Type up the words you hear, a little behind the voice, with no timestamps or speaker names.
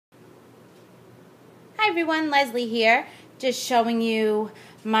Hi everyone, Leslie here, just showing you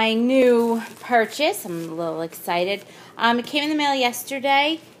my new purchase. I'm a little excited. It came in the mail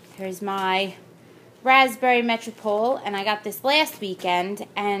yesterday. Here's my raspberry Metropole, and I got this last weekend,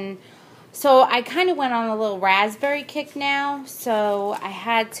 and so I kind of went on a little raspberry kick now, so I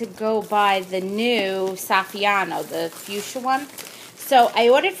had to go buy the new Saffiano, the fuchsia one. So I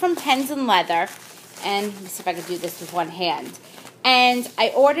ordered from Pens and Leather, and let me see if I can do this with one hand. And I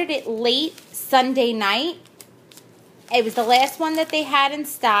ordered it late Sunday night. It was the last one that they had in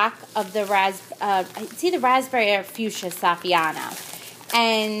stock of the it's either raspberry or fuchsia Saffiano.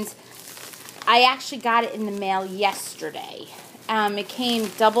 And I actually got it in the mail yesterday. It came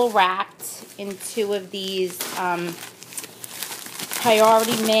double wrapped in two of these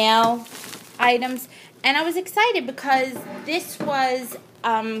priority mail items. And I was excited because this was...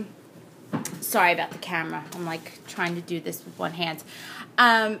 sorry about the camera. I'm like trying to do this with one hand.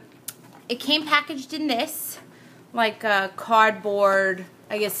 It came packaged in this, like a cardboard,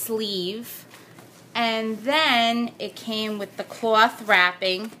 I guess, sleeve. And then it came with the cloth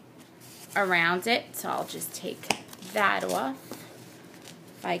wrapping around it. So I'll just take that off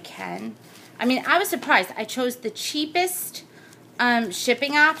if I can. I mean, I was surprised. I chose the cheapest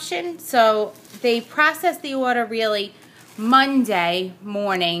shipping option. So they processed the order really Monday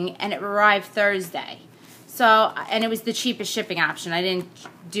morning, and it arrived Thursday. So, and it was the cheapest shipping option. I didn't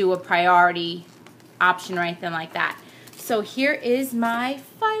do a priority option or anything like that. So here is my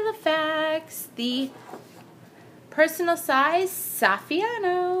Filofax, the personal size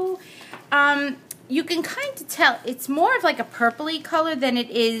Saffiano. You can kind of tell it's more of like a purpley color than it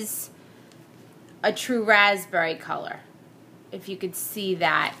is a true raspberry color, if you could see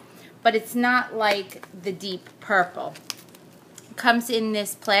that. But it's not like the deep purple. Comes in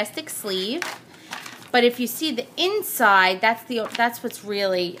this plastic sleeve, but if you see the inside, that's what's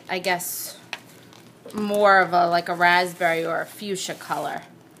really, I guess, more of a like a raspberry or a fuchsia color.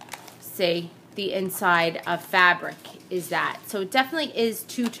 See, the inside of fabric is that, so it definitely is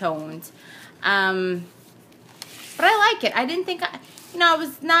two-toned. But I like it. I didn't think I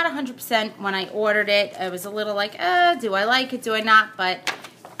was not 100% when I ordered it. I was a little like, do I like it? Do I not? But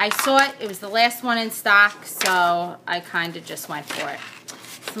I saw it. It was the last one in stock, so I kind of just went for it.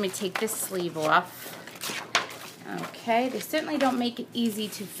 So let me take this sleeve off. Okay, they certainly don't make it easy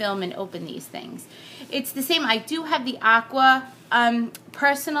to film and open these things. It's the same. I do have the aqua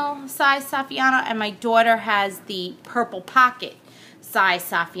personal size Saffiano, and my daughter has the purple pocket size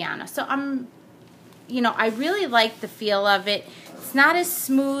Saffiano. So I really like the feel of it. It's not as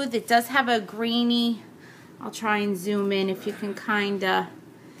smooth. It does have a grainy, I'll try and zoom in if you can kind of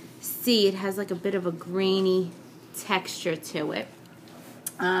see, it has like a bit of a grainy texture to it.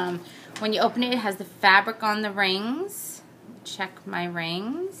 When you open it, it has the fabric on the rings. Check my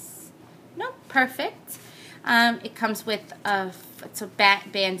rings. Nope, perfect. It comes with it's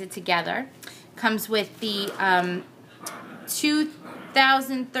banded together. Comes with the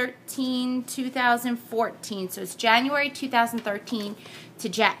 2013, 2014. So it's January 2013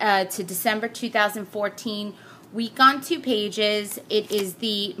 to December 2014. Week on 2 pages. It is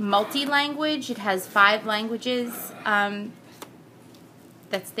the multi-language. It has 5 languages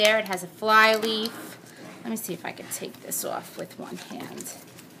that's there. It has a fly leaf. Let me see if I can take this off with one hand.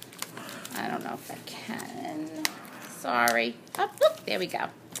 I don't know if I can. Sorry. Oh, look, there we go.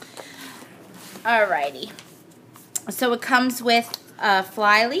 Alrighty. So it comes with a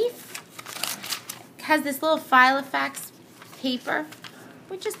fly leaf. It has this little Filofax paper,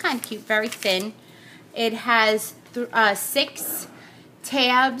 which is kind of cute, very thin. It has 6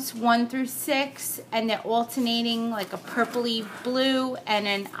 tabs, 1 through 6, and they're alternating like a purpley blue and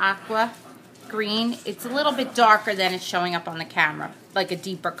an aqua green. It's a little bit darker than it's showing up on the camera, like a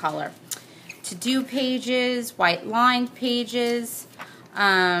deeper color. To-do pages, white lined pages,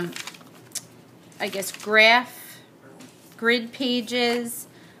 I guess grid pages,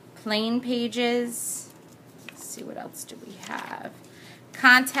 plain pages. Let's see, what else do we have?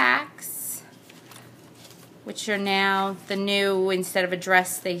 Contacts, which are now the new, instead of a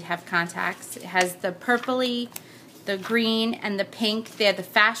dress, they have contacts. It has the purpley, the green, and the pink. They're the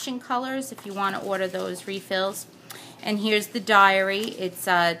fashion colors if you want to order those refills. And here's the diary. It's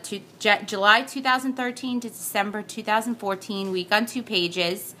July 2013 to December 2014, week on 2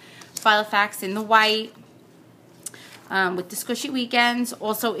 pages. Filofax in the white with the squishy weekends.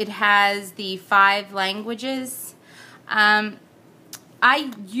 Also, it has the 5 languages.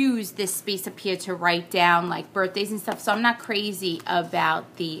 I use this space up here to write down like birthdays and stuff, so I'm not crazy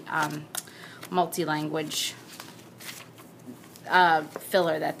about the multi-language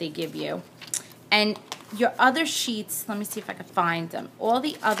filler that they give you. And your other sheets, let me see if I can find them. All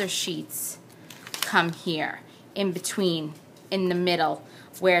the other sheets come here in between, in the middle,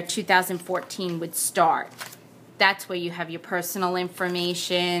 where 2014 would start. That's where you have your personal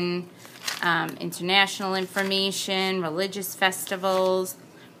information, international information, religious festivals,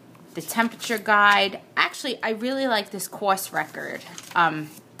 the temperature guide. Actually, I really like this course record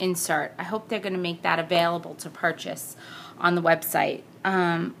insert. I hope they're going to make that available to purchase on the website.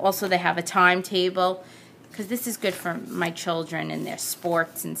 Also, they have a timetable, because this is good for my children and their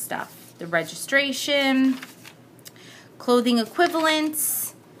sports and stuff. The registration, clothing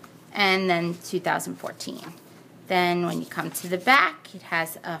equivalents, and then 2014. Then when you come to the back, it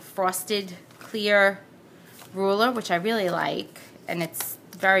has a frosted clear ruler, which I really like, and it's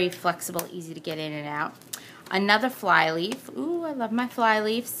very flexible, easy to get in and out. Another fly leaf. Ooh, I love my fly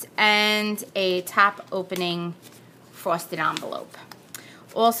leaves. And a top opening frosted envelope.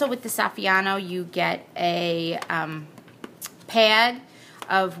 Also with the Saffiano, you get a pad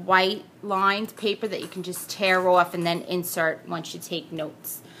of white lined paper that you can just tear off and then insert once you take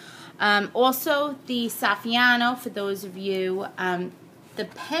notes. Also, the Saffiano, for those of you, the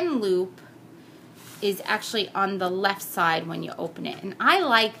pen loop is actually on the left side when you open it. And I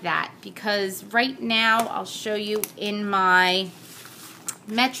like that because right now, I'll show you in my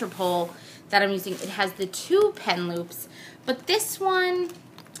Metropole that I'm using, it has the 2 pen loops. But this one,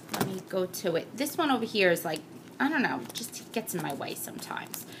 let me go to it. This one over here is like, I don't know, just gets in my way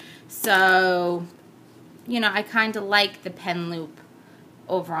sometimes. So, you know, I kind of like the pen loop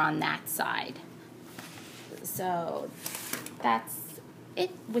over on that side. So that's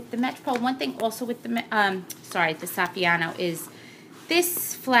it with the Metropole. One thing also with the the Saffiano is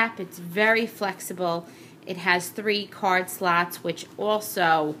this flap. It's very flexible. It has 3 card slots, which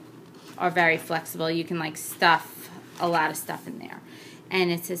also are very flexible. You can like stuff a lot of stuff in there.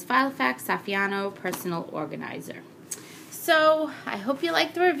 And it says Filofax Saffiano Personal Organizer. So I hope you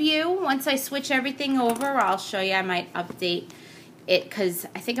like the review. Once I switch everything over, I'll show you. I might update it because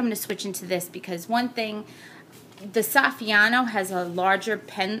I think I'm going to switch into this, because one thing, the Saffiano has a larger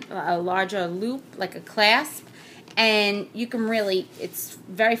pen, a larger loop, like a clasp, and you can really, it's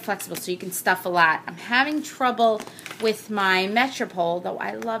very flexible, so you can stuff a lot. I'm having trouble with my Metropole, though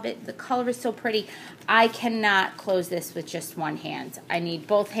I love it. The color is so pretty. I cannot close this with just one hand. I need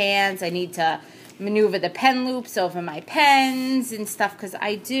both hands. I need to maneuver the pen loops over my pens and stuff, because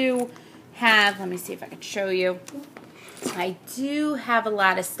I do have, let me see if I can show you. I do have a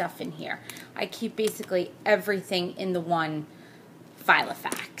lot of stuff in here. I keep basically everything in the one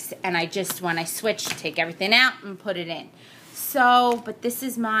Filofax, and I just, when I switch, take everything out and put it in. So, but this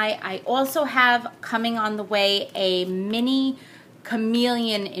is my, I also have coming on the way a mini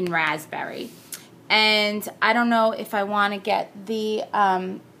chameleon in raspberry. And I don't know if I want to get the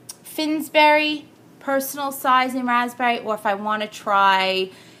Finsbury personal size in raspberry, or if I want to try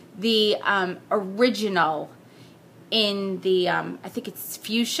the original in the, I think it's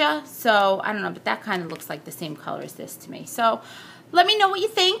fuchsia. So, I don't know, but that kind of looks like the same color as this to me. So, let me know what you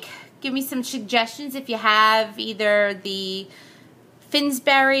think. Give me some suggestions if you have either the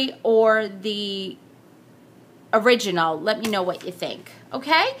Finsbury or the original. Let me know what you think.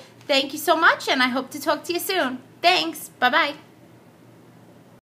 Okay? Thank you so much, and I hope to talk to you soon. Thanks. Bye-bye.